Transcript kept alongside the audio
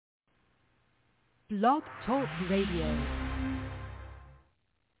Blog Talk Radio.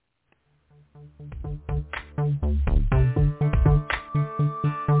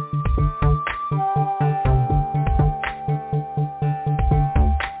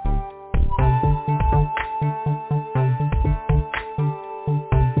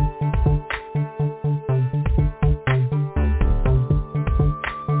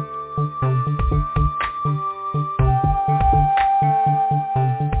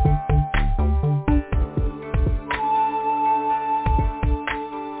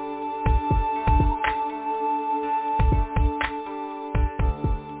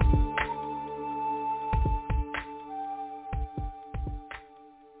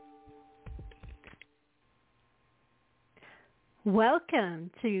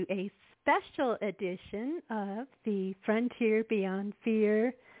 Welcome to a special edition of the Frontier Beyond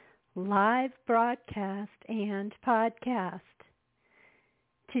Fear live broadcast and podcast.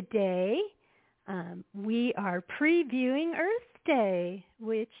 Today, we are previewing Earth Day,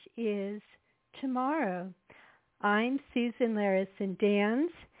 which is tomorrow. I'm Susan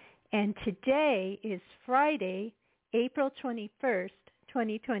Larison-Dans, and today is Friday, April 21st,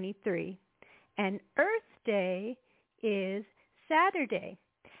 2023. And Earth Day is Saturday.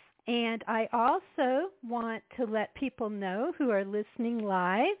 And I also want to let people know who are listening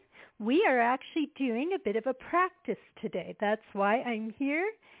live, we are actually doing a bit of a practice today. That's why I'm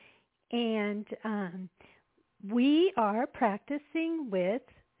here. And we are practicing with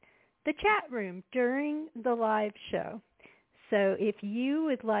the chat room during the live show. So if you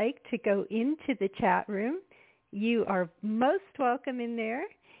would like to go into the chat room, you are most welcome in there.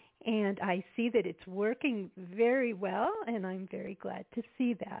 And I see that it's working very well, and I'm very glad to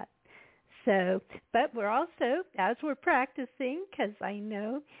see that. So, but we're also, as we're practicing, because I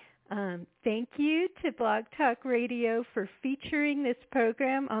know, thank you to Blog Talk Radio for featuring this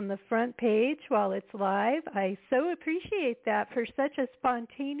program on the front page while it's live. I so appreciate that for such a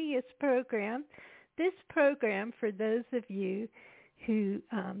spontaneous program. This program, for those of you who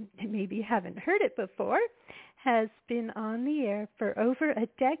maybe haven't heard it before, has been on the air for over a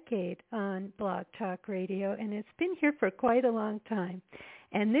decade on Blog Talk Radio, and it's been here for quite a long time.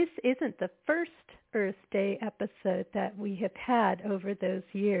 And this isn't the first Earth Day episode that we have had over those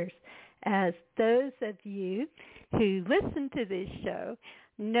years, as those of you who listen to this show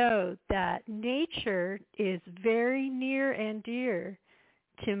know that nature is very near and dear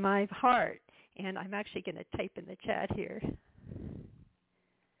to my heart. And I'm actually going to type in the chat here.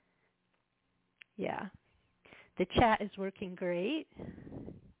 Yeah. The chat is working great.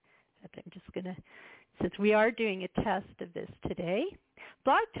 I'm just going to, since we are doing a test of this today,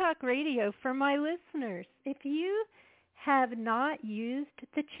 Blog Talk Radio for my listeners. If you have not used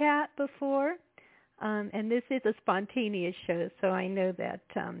the chat before, and this is a spontaneous show, so I know that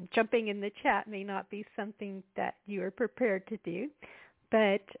jumping in the chat may not be something that you are prepared to do,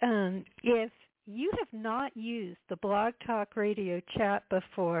 but if you have not used the Blog Talk Radio chat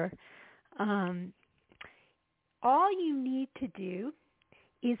before, all you need to do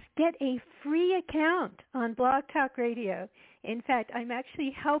is get a free account on Blog Talk Radio. In fact, I'm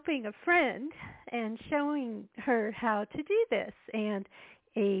actually helping a friend and showing her how to do this. And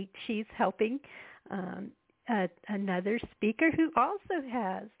she's helping another speaker who also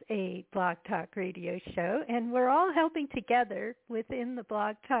has a Blog Talk Radio show. And we're all helping together within the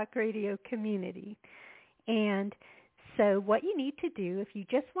Blog Talk Radio community. And so what you need to do if you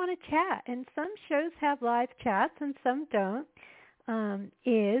just want to chat, and some shows have live chats and some don't,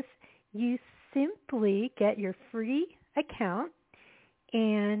 is you simply get your free account,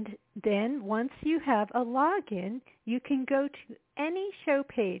 and then once you have a login, you can go to any show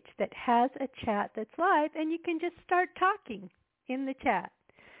page that has a chat that's live, and you can just start talking in the chat.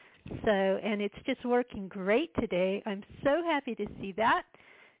 So, and it's just working great today. I'm so happy to see that,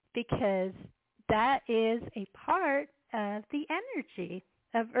 because that is a part of the energy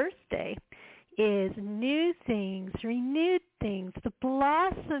of Earth Day, is new things, renewed things, the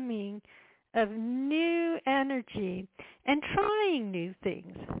blossoming of new energy, and trying new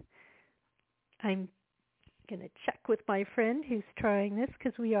things. I'm going to check with my friend who's trying this,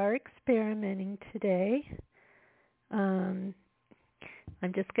 because we are experimenting today. I'm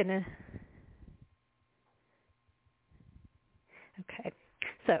just going to... Okay,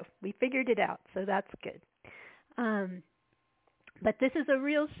 so we figured it out, so that's good. But this is a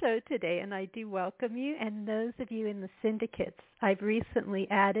real show today, and I do welcome you, and those of you in the syndicates. I've recently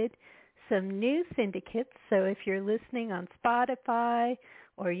added some new syndicates, so if you're listening on Spotify,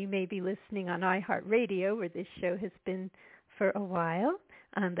 or you may be listening on iHeartRadio, where this show has been for a while,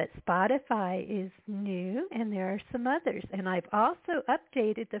 But Spotify is new, and there are some others. And I've also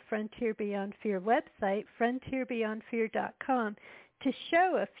updated the Frontier Beyond Fear website, frontierbeyondfear.com, to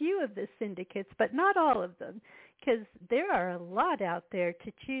show a few of the syndicates, but not all of them, because there are a lot out there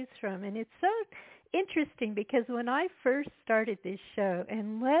to choose from. And it's so interesting because when I first started this show,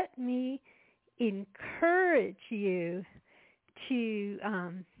 and let me encourage you to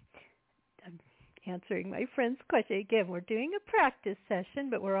I'm answering my friend's question. Again, we're doing a practice session,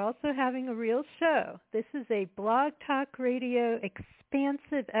 but we're also having a real show. This is a Blog Talk Radio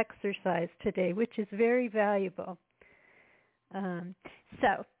expansive exercise today, which is very valuable.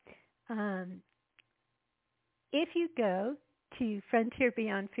 If you go to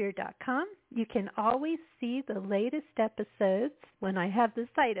frontierbeyondfear.com, you can always see the latest episodes when I have the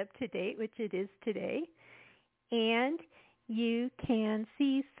site up to date, which it is today, and you can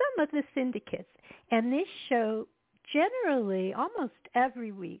see some of the syndicates. And this show generally, almost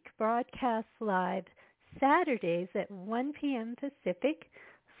every week, broadcasts live Saturdays at 1 p.m. Pacific,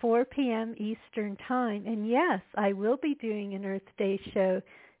 4 p.m. Eastern Time. And yes, I will be doing an Earth Day show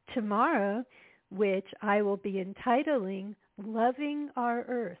tomorrow, which I will be entitling Loving Our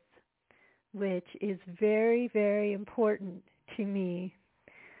Earth, which is very, very important to me.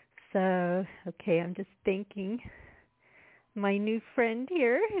 So, okay, I'm just thinking my new friend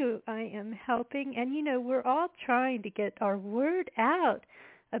here who I am helping. And, you know, we're all trying to get our word out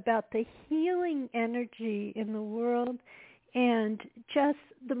about the healing energy in the world and just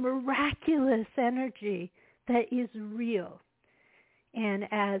the miraculous energy that is real. And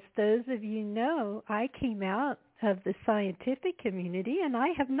as those of you know, I came out of the scientific community, and I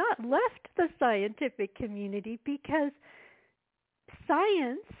have not left the scientific community because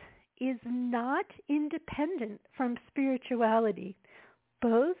science is not independent from spirituality.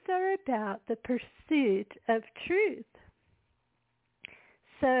 Both are about the pursuit of truth.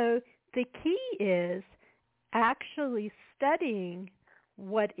 So the key is actually studying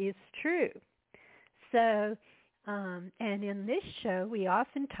what is true. So, and in this show, we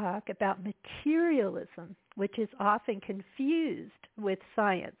often talk about materialism, which is often confused with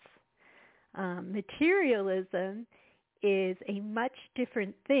science. Materialism is a much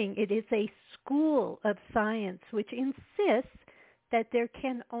different thing. It is a school of science which insists that there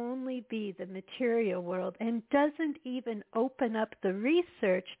can only be the material world and doesn't even open up the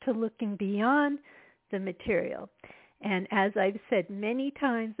research to looking beyond the material. And as I've said many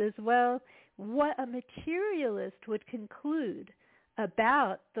times as well, what a materialist would conclude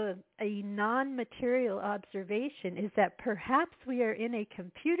about a non-material observation is that perhaps we are in a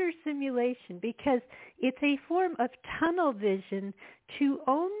computer simulation, because it's a form of tunnel vision to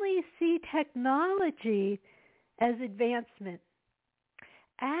only see technology as advancement.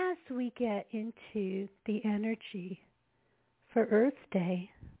 As we get into the energy for Earth Day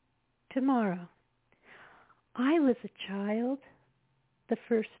tomorrow, I was a child the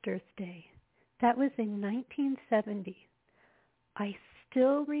first Earth Day. That was in 1970. I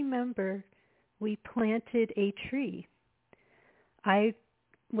still remember we planted a tree. I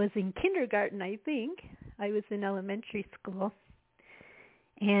was in kindergarten, I think. I was in elementary school.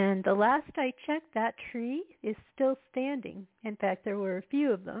 And the last I checked, that tree is still standing. In fact, there were a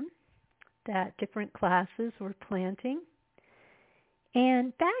few of them that different classes were planting.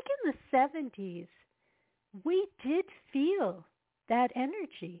 And back in the 70s, we did feel that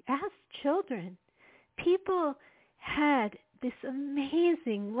energy as children. People had this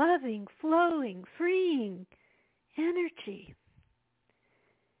amazing, loving, flowing, freeing energy.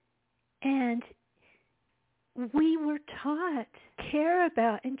 And we were taught care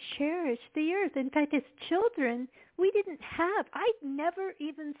about and cherish the earth. In fact, as children, I'd never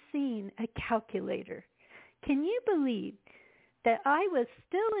even seen a calculator. Can you believe that I was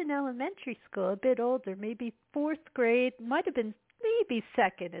still in elementary school, a bit older, maybe fourth grade, might have been maybe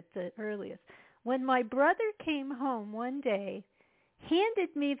second at the earliest, when my brother came home one day,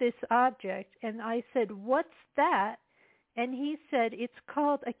 handed me this object, and I said, "What's that?" And he said, "It's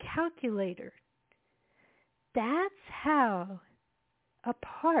called a calculator." That's how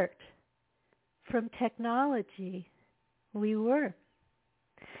apart from technology we were.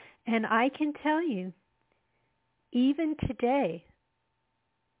 And I can tell you, even today,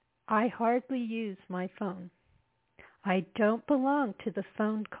 I hardly use my phone. I don't belong to the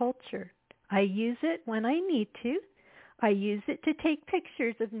phone culture. I use it when I need to. I use it to take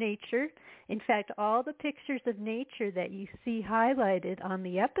pictures of nature. In fact, all the pictures of nature that you see highlighted on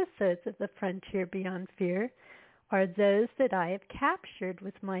the episodes of The Frontier Beyond Fear are those that I have captured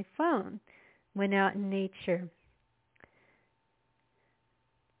with my phone when out in nature.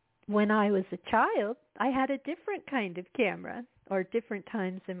 When I was a child, I had a different kind of camera, or different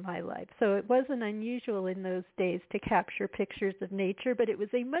times in my life. So it wasn't unusual in those days to capture pictures of nature, but it was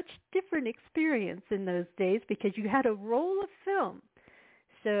a much different experience in those days because you had a roll of film.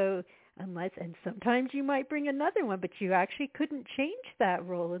 So and sometimes you might bring another one, but you actually couldn't change that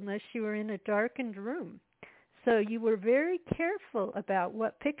roll unless you were in a darkened room. So you were very careful about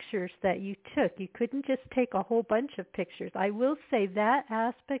what pictures that you took. You couldn't just take a whole bunch of pictures. I will say that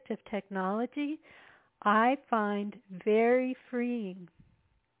aspect of technology I find very freeing.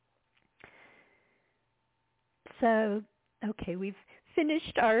 So, okay, we've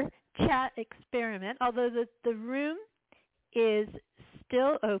finished our chat experiment, although the room is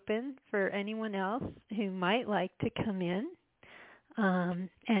still open for anyone else who might like to come in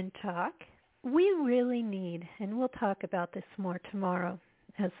and talk. We really need, and we'll talk about this more tomorrow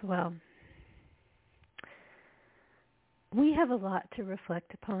as well, we have a lot to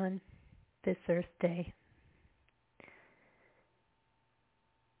reflect upon this Earth Day.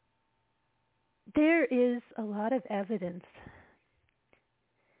 There is a lot of evidence.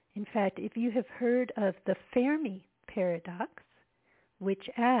 In fact, if you have heard of the Fermi paradox, which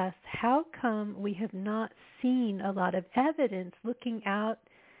asks, how come we have not seen a lot of evidence looking out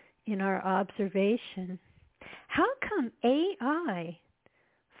in our observation? How come AI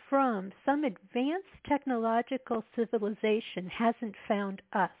from some advanced technological civilization hasn't found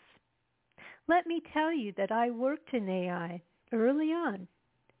us? Let me tell you that I worked in AI early on.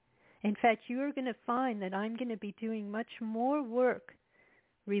 In fact, you are going to find that I'm going to be doing much more work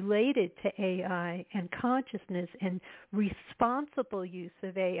related to AI and consciousness and responsible use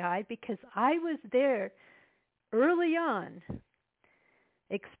of AI because I was there early on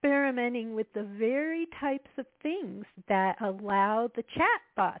experimenting with the very types of things that allow the chat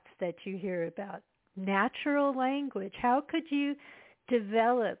bots that you hear about. Natural language. How could you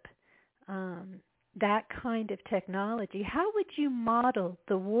develop that kind of technology? How would you model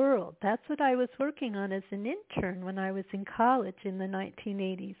the world? That's what I was working on as an intern when I was in college in the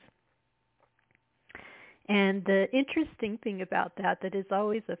 1980s. And the interesting thing about that is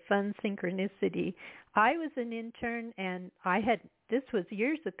always a fun synchronicity. I was an intern and this was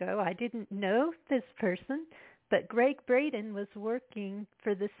years ago, I didn't know this person, but Greg Braden was working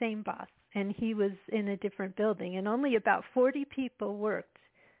for the same boss and he was in a different building and only about 40 people worked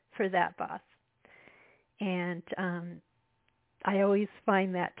for that boss. And I always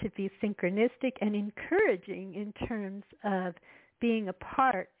find that to be synchronistic and encouraging in terms of being a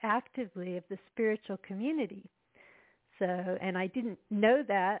part actively of the spiritual community. So, and I didn't know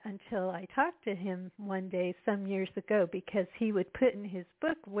that until I talked to him one day some years ago because he would put in his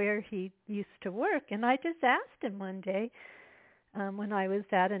book where he used to work. And I just asked him one day when I was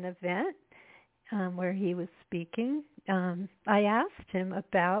at an event where he was speaking, I asked him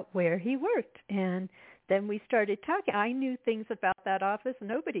about where he worked. And then we started talking. I knew things about that office.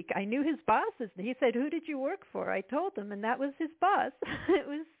 I knew his bosses. He said, "Who did you work for?" I told him, and that was his boss. It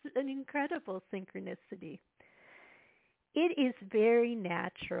was an incredible synchronicity. It is very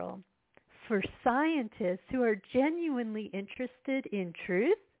natural for scientists who are genuinely interested in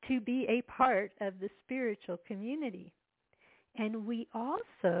truth to be a part of the spiritual community. And we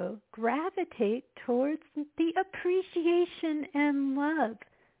also gravitate towards the appreciation and love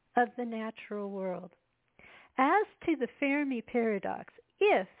of the natural world. As to the Fermi paradox,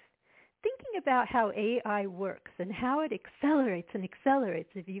 thinking about how AI works and how it accelerates,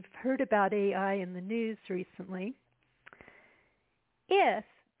 if you've heard about AI in the news recently, if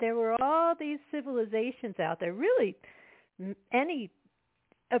there were all these civilizations out there, really any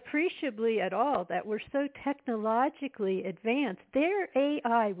appreciably at all, that were so technologically advanced, their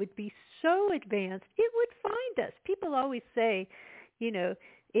AI would be so advanced, it would find us. People always say,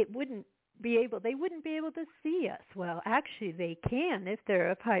 they wouldn't be able to see us. Well, actually they can if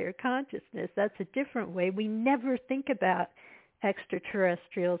they're of higher consciousness. That's a different way. We never think about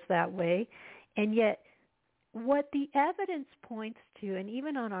extraterrestrials that way. And yet what the evidence points to, and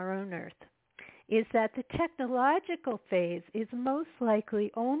even on our own Earth, is that the technological phase is most likely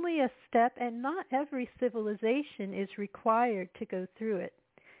only a step, and not every civilization is required to go through it.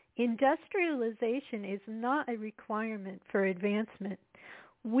 Industrialization is not a requirement for advancement.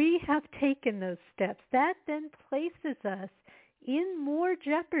 We have taken those steps. That then places us in more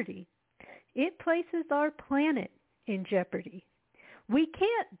jeopardy. It places our planet in jeopardy. We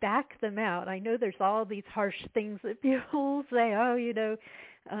can't back them out. I know there's all these harsh things that people say,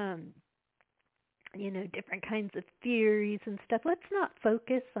 different kinds of theories and stuff. Let's not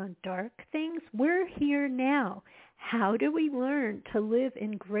focus on dark things. We're here now. How do we learn to live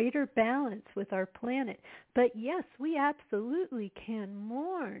in greater balance with our planet? But yes, we absolutely can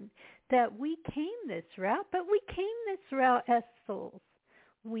mourn that we came this route, but we came this route as souls.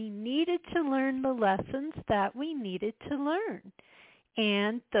 We needed to learn the lessons that we needed to learn.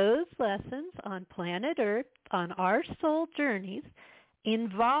 And those lessons on planet Earth, on our soul journeys,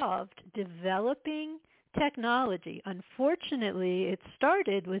 involved developing technology. Unfortunately, it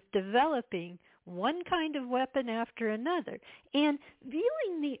started with developing one kind of weapon after another and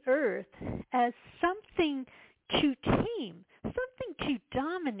viewing the Earth as something to tame, something to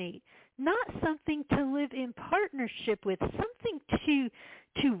dominate, not something to live in partnership with, something to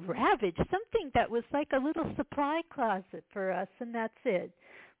ravage, something that was like a little supply closet for us, and that's it.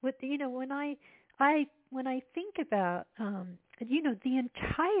 With when I think about the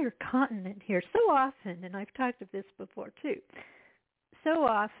entire continent here, so often, and I've talked of this before too, so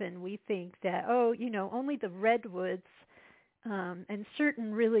often we think that only the redwoods and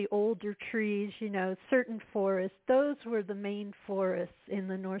certain really older trees, certain forests, those were the main forests in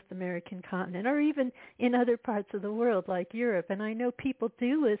the North American continent, or even in other parts of the world like Europe. And I know people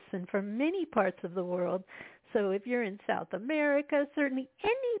do listen from many parts of the world. So if you're in South America, certainly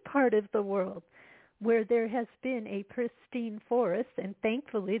any part of the world where there has been a pristine forest, and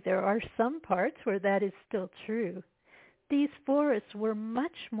thankfully there are some parts where that is still true, these forests were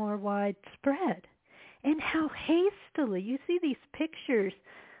much more widespread. And how hastily, you see these pictures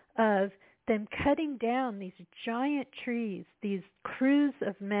of them cutting down these giant trees, these crews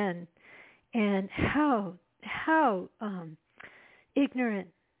of men, and how ignorant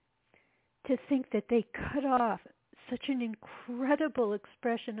to think that they cut off such an incredible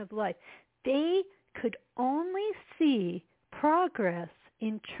expression of life. They could only see progress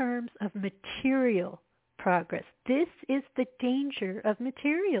in terms of material progress. This is the danger of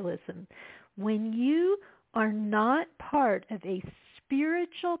materialism. When you are not part of a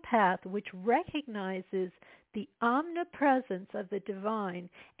spiritual path which recognizes the omnipresence of the divine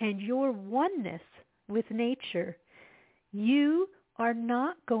and your oneness with nature, you are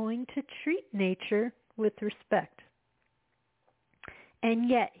not going to treat nature with respect. And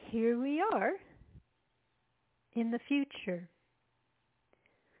yet, here we are in the future.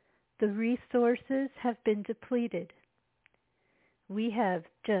 The resources have been depleted. We have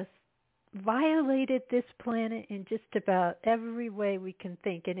just violated this planet in just about every way we can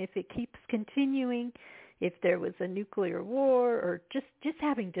think. And if it keeps continuing, if there was a nuclear war or just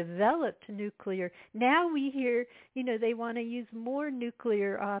having developed nuclear, now we hear, they want to use more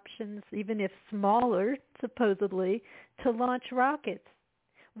nuclear options, even if smaller, supposedly, to launch rockets.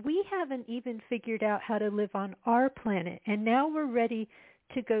 We haven't even figured out how to live on our planet, and now we're ready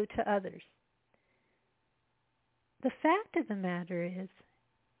to go to others. The fact of the matter is,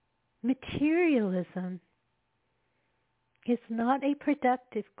 materialism is not a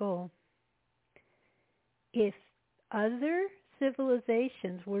productive goal. If other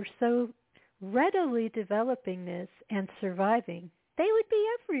civilizations were so readily developing this and surviving, they would be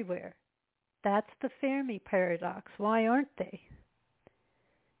everywhere. That's the Fermi paradox. Why aren't they?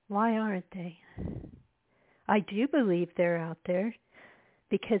 Why aren't they? I do believe they're out there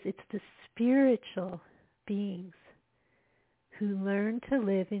because it's the spiritual beings who learn to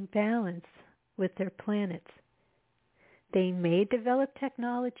live in balance with their planets. They may develop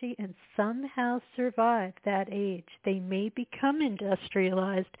technology and somehow survive that age. They may become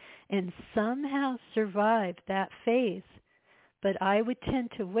industrialized and somehow survive that phase. But I would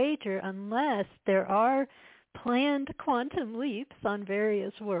tend to wager, unless there are planned quantum leaps on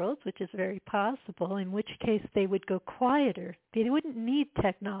various worlds, which is very possible, in which case they would go quieter. They wouldn't need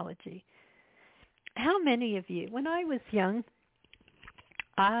technology. How many of you, when I was young,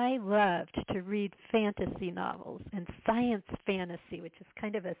 I loved to read fantasy novels and science fantasy, which is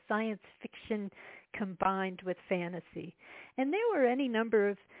kind of a science fiction combined with fantasy. And there were any number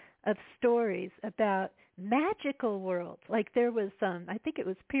of stories about magical worlds. Like there was, I think it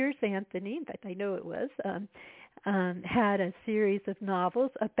was Piers Anthony, in fact I know it was, had a series of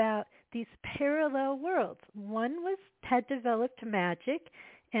novels about these parallel worlds. One had developed magic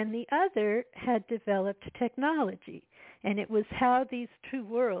and the other had developed technology. And it was how these two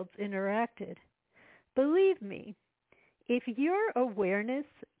worlds interacted. Believe me, if your awareness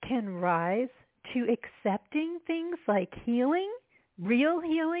can rise to accepting things like healing, real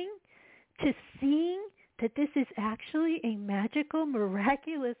healing, to seeing that this is actually a magical,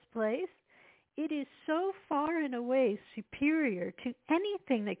 miraculous place, it is so far and away superior to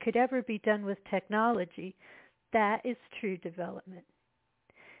anything that could ever be done with technology. That is true development.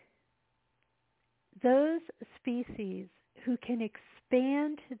 Those species who can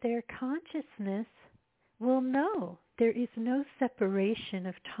expand their consciousness will know there is no separation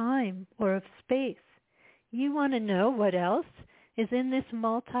of time or of space. You want to know what else is in this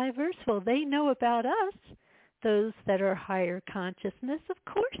multiverse. Well, they know about us. Those that are higher consciousness, of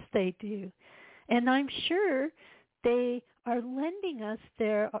course they do. And I'm sure they are lending us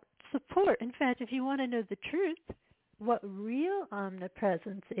their support. In fact, if you want to know the truth, what real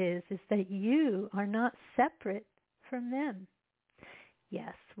omnipresence is that you are not separate from them.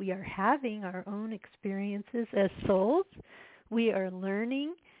 Yes, we are having our own experiences as souls. We are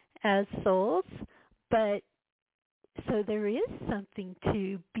learning as souls, but so there is something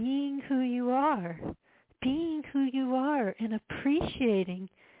to being who you are and appreciating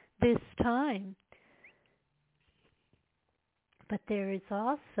this time. But there is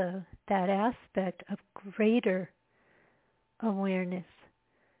also that aspect of greater awareness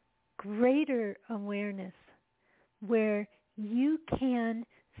where you can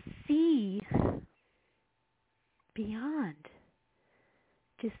see beyond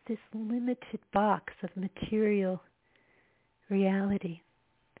just this limited box of material reality,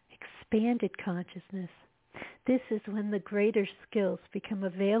 expanded consciousness. This is when the greater skills become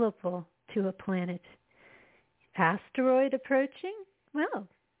available to a planet. Asteroid approaching? Well,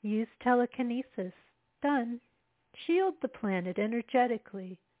 use telekinesis. Done. Shield the planet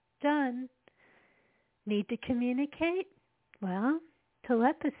energetically. Done. Need to communicate? Well,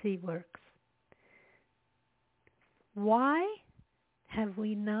 telepathy works. Why have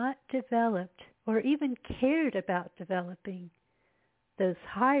we not developed or even cared about developing those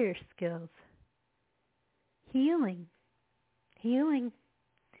higher skills? Healing.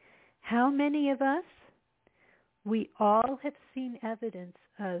 How many of us? We all have seen evidence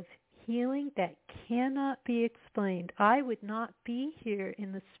of healing that cannot be explained. I would not be here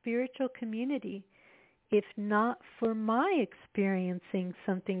in the spiritual community if not for my experiencing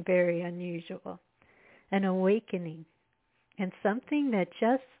something very unusual, an awakening, and something that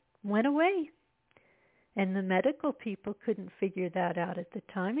just went away. And the medical people couldn't figure that out at the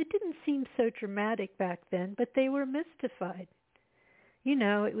time. It didn't seem so dramatic back then, but they were mystified.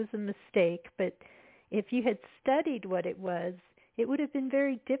 It was a mistake, but if you had studied what it was, it would have been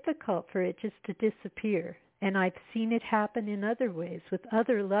very difficult for it just to disappear. And I've seen it happen in other ways with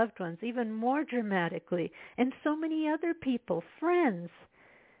other loved ones, even more dramatically, and so many other people, friends,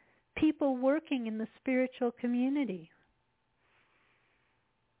 people working in the spiritual community.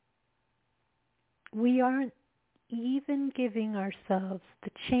 We aren't even giving ourselves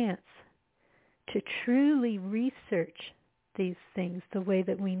the chance to truly research these things the way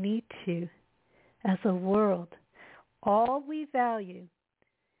that we need to as a world. All we value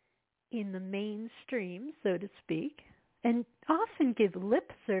in the mainstream, so to speak, and often give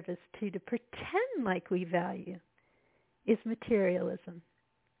lip service to pretend like we value, is materialism.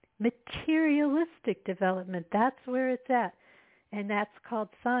 Materialistic development, that's where it's at. And that's called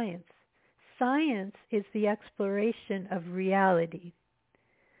science. Science is the exploration of reality.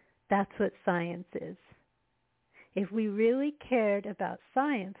 That's what science is. If we really cared about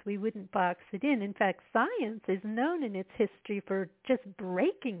science, we wouldn't box it in. In fact, science is known in its history for just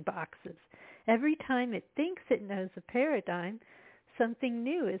breaking boxes. Every time it thinks it knows a paradigm, something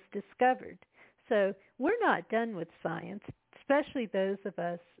new is discovered. So we're not done with science, especially those of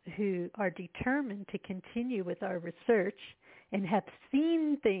us who are determined to continue with our research and have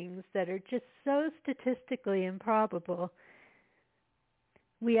seen things that are just so statistically improbable.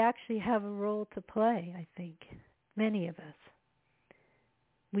 We actually have a role to play, I think. Many of us.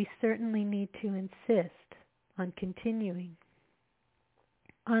 We certainly need to insist on continuing.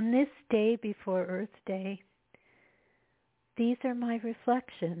 On this day before Earth Day, these are my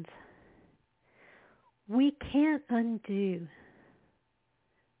reflections. We can't undo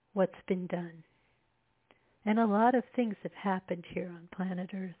what's been done. And a lot of things have happened here on planet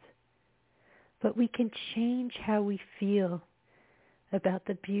Earth. But we can change how we feel about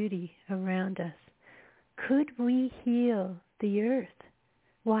the beauty around us. Could we heal the earth?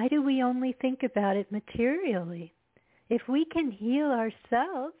 Why do we only think about it materially? If we can heal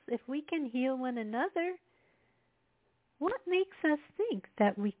ourselves, if we can heal one another, what makes us think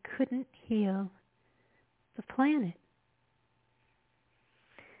that we couldn't heal the planet?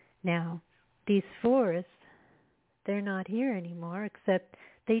 Now, these forests, they're not here anymore, except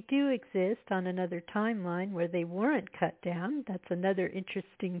they do exist on another timeline where they weren't cut down. That's another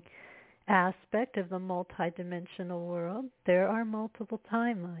interesting aspect of the multidimensional world. There are multiple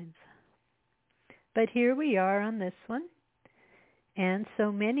timelines. But here we are on this one, and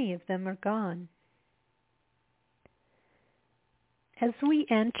so many of them are gone. As we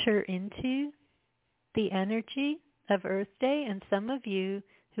enter into the energy of Earth Day, and some of you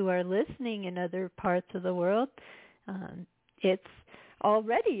who are listening in other parts of the world, it's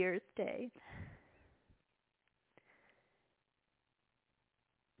already Earth Day.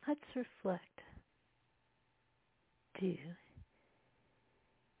 let's reflect. Do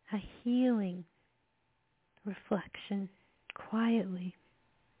a healing reflection quietly.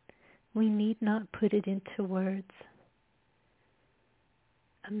 We need not put it into words.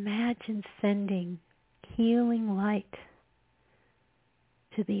 Imagine sending healing light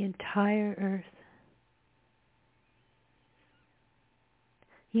to the entire earth.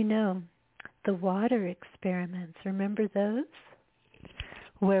 You know, the water experiments, remember those?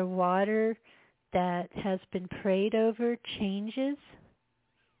 Where water that has been prayed over changes.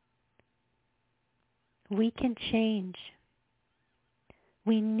 We can change.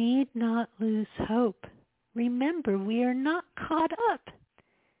 We need not lose hope. Remember, we are not caught up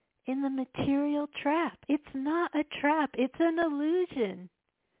in the material trap. It's not a trap. It's an illusion.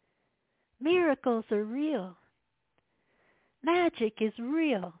 Miracles are real. Magic is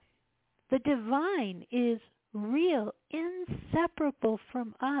real. The divine is real, inseparable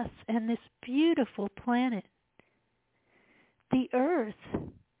from us and this beautiful planet. The earth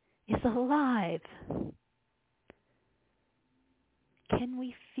is alive. Can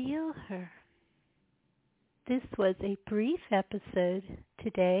we feel her? This was a brief episode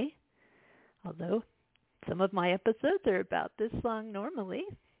today, although some of my episodes are about this long normally.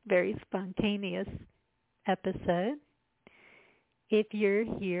 Very spontaneous episode. If you're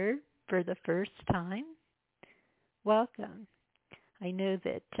here for the first time, welcome. I know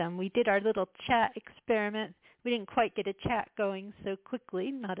that we did our little chat experiment. We didn't quite get a chat going so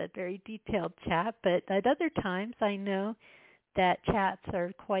quickly, not a very detailed chat, but at other times I know that chats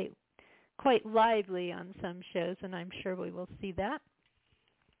are quite lively on some shows, and I'm sure we will see that.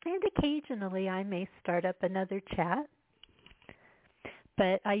 And occasionally I may start up another chat.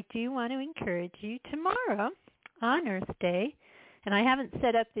 But I do want to encourage you tomorrow on Earth Day, and I haven't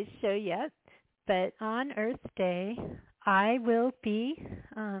set up this show yet, but on Earth Day I will be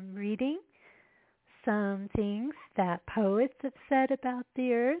reading some things that poets have said about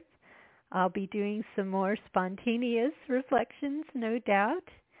the Earth. I'll be doing some more spontaneous reflections, no doubt,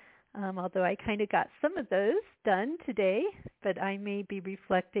 although I kind of got some of those done today, but I may be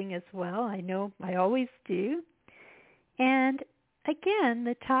reflecting as well. I know I always do. And again,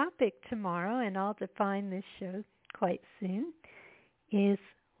 the topic tomorrow, and I'll define this show quite soon, is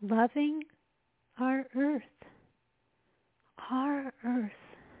loving our Earth. Our Earth.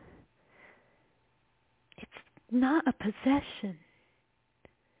 It's not a possession.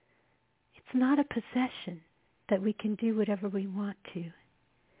 It's not a possession that we can do whatever we want to.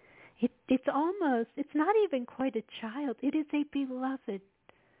 It's not even quite a child. It is a beloved.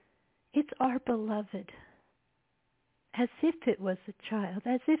 It's our beloved. As if it was a child,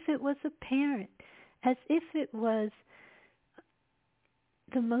 as if it was a parent, as if it was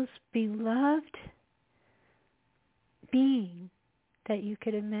the most beloved being that you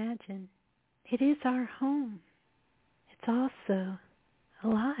could imagine. It is our home. It's also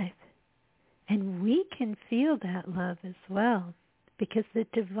alive. And we can feel that love as well, because the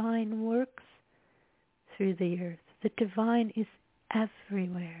divine works through the earth. The divine is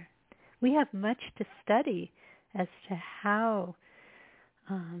everywhere. We have much to study as to how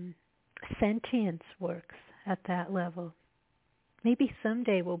sentience works at that level. Maybe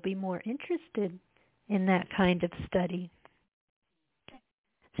someday we'll be more interested in that kind of study.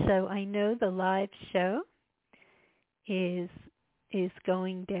 So I know the live show is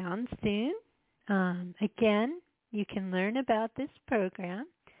going down soon. Again, you can learn about this program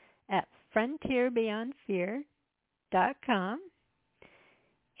at frontierbeyondfear.com.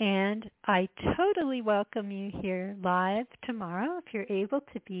 And I totally welcome you here live tomorrow if you're able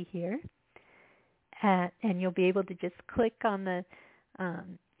to be here. And you'll be able to just click on the,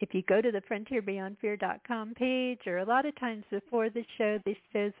 if you go to the frontierbeyondfear.com page, or a lot of times before the show, this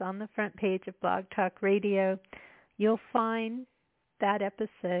show's on the front page of Blog Talk Radio, you'll find that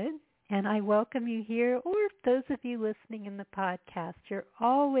episode. And I welcome you here, or those of you listening in the podcast, you're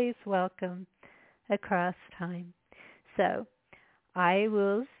always welcome across time. So I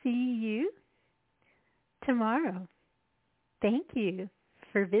will see you tomorrow. Thank you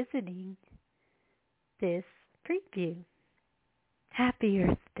for visiting this preview. Happy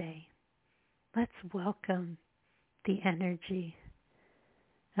Earth Day. Let's welcome the energy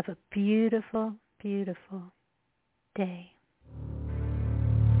of a beautiful, beautiful day.